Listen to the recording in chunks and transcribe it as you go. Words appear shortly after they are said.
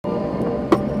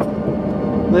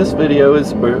This video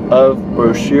is of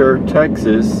Brashear,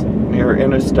 Texas, near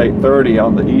Interstate 30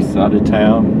 on the east side of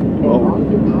town. We'll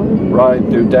ride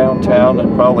through downtown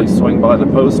and probably swing by the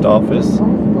post office.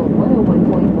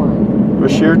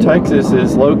 Brashear, Texas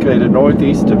is located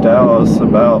northeast of Dallas,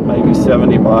 about maybe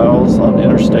 70 miles on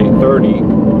Interstate 30.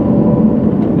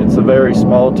 It's a very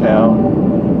small town,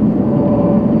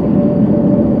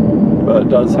 but it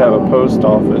does have a post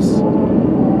office.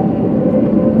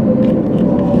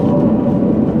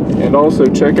 And also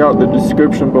check out the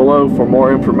description below for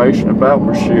more information about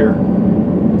Brashear.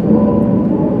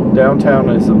 Downtown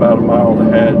is about a mile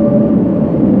ahead.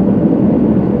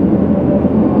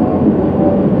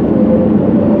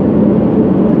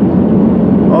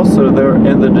 Also, there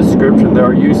in the description there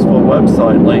are useful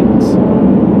website links.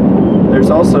 There's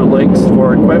also links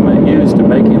for equipment used in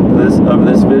making this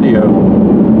video.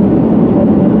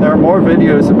 There are more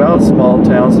videos about small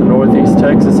towns in northeast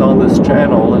Texas on this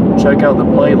channel, and check out the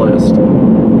playlist.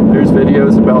 There's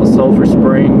videos about Sulphur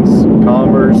Springs,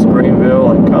 Commerce, Greenville,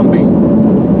 and Cumbie.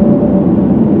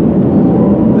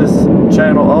 This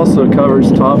channel also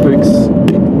covers topics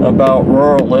about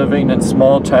rural living in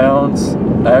small towns,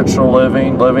 natural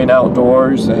living, living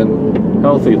outdoors, and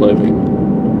healthy living.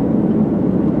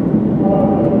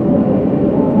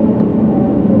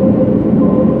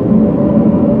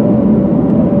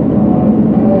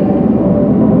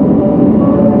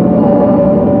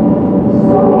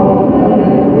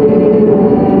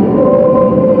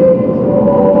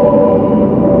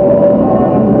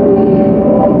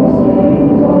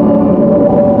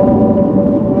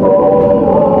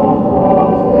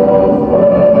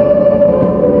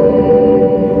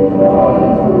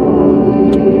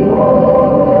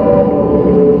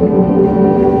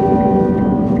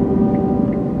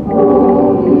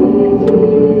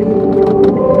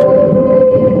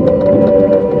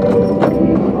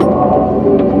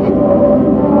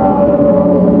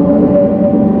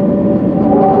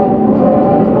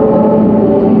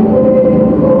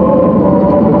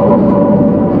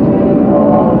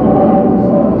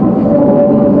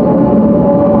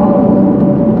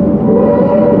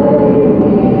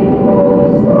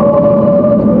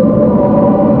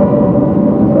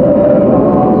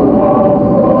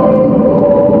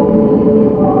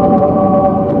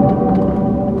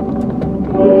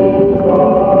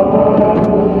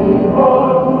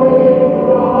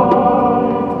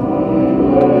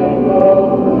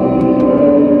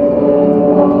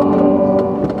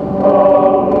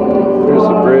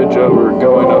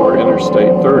 Going over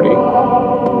Interstate 30, and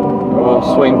we'll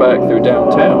swing back through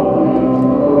downtown.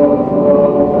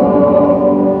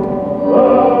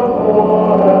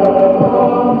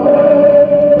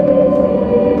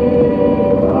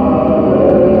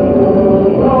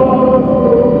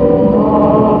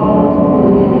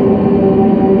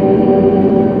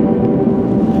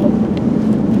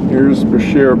 Here's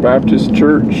Brashear Baptist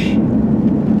Church.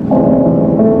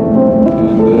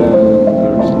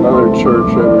 Another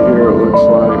church over here, it looks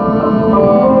like.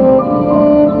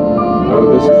 Oh,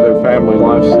 this is their Family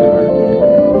Life Center.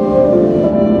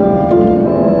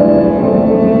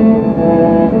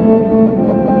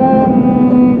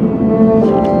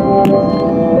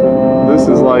 This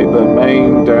is like the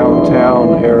main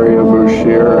downtown area of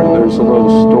Brashear, and there's a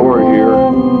little store here.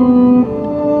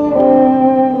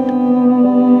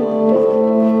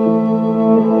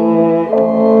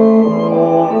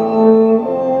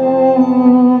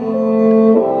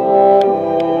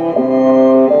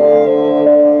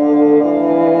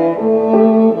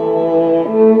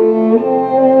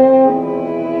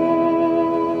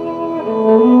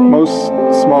 Most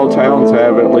small towns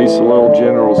have at least a little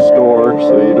general store,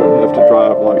 so you don't have to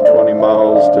drive like 20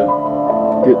 miles to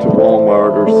get to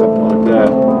Walmart or something like that.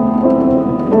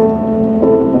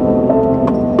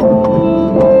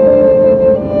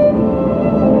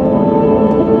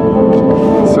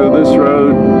 So this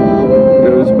road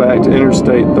goes back to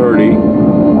Interstate 30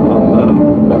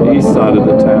 on the east side of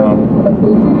the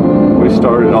town. We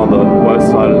started on the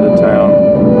west side of the town.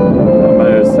 I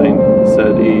may have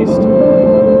said east.